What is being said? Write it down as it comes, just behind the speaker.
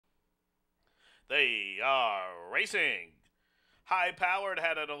They are racing. High Powered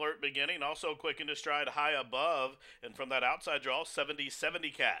had an alert beginning, also quick into stride High Above, and from that outside draw,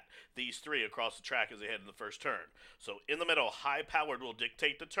 70-70 Cat. These three across the track as they head in the first turn. So in the middle, High Powered will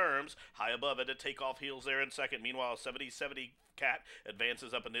dictate the terms. High Above had to take off heels there in second. Meanwhile, 70-70 Cat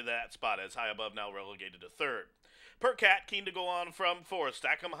advances up into that spot as High Above now relegated to third. Per Cat keen to go on from fourth.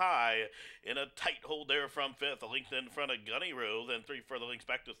 Stack 'em High in a tight hold there from fifth. A length in front of Gunny then three further links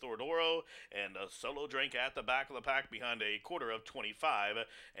back to Thordoro, and a solo drink at the back of the pack behind a quarter of 25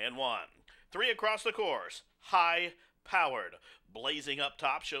 and 1. Three across the course. High Powered. Blazing up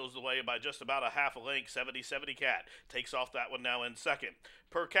top shows the way by just about a half a length. 70-70 Cat takes off that one now in second.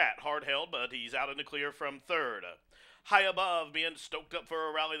 Per Cat hard held, but he's out in the clear from third. High Above being stoked up for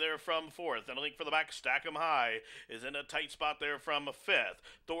a rally there from fourth. And a link for the back, Stack 'em High, is in a tight spot there from fifth.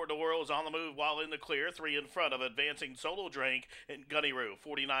 Thor the World is on the move while in the clear. Three in front of advancing Solo Drink and Gunny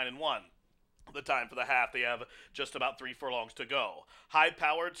 49 and 1. The time for the half, they have just about 3 furlongs to go. High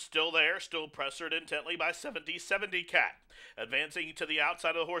Powered still there, still pressured intently by 70-70 Cat. Advancing to the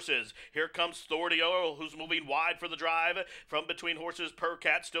outside of the horses. Here comes Thordio, who's moving wide for the drive. From between horses, Per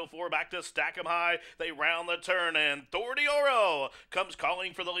Cat still four back to Stack 'em High. They round the turn, and Thordioro comes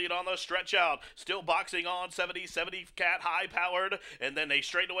calling for the lead on the stretch out. Still boxing on 70-70 Cat, High Powered, and then they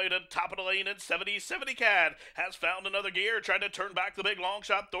straight away to the top of the lane, and 70-70 Cat has found another gear, trying to turn back the big long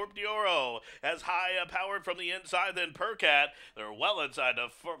shot, Thordioro. As High Powered from the inside, then Per Cat. They're well inside the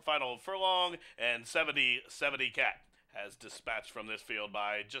final furlong, and 70-70 Cat has dispatched from this field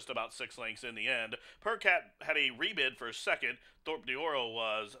by just about 6 lengths in the end. Per Cat had a rebid for second, Thorpe Dioro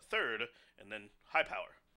was third, and then High Power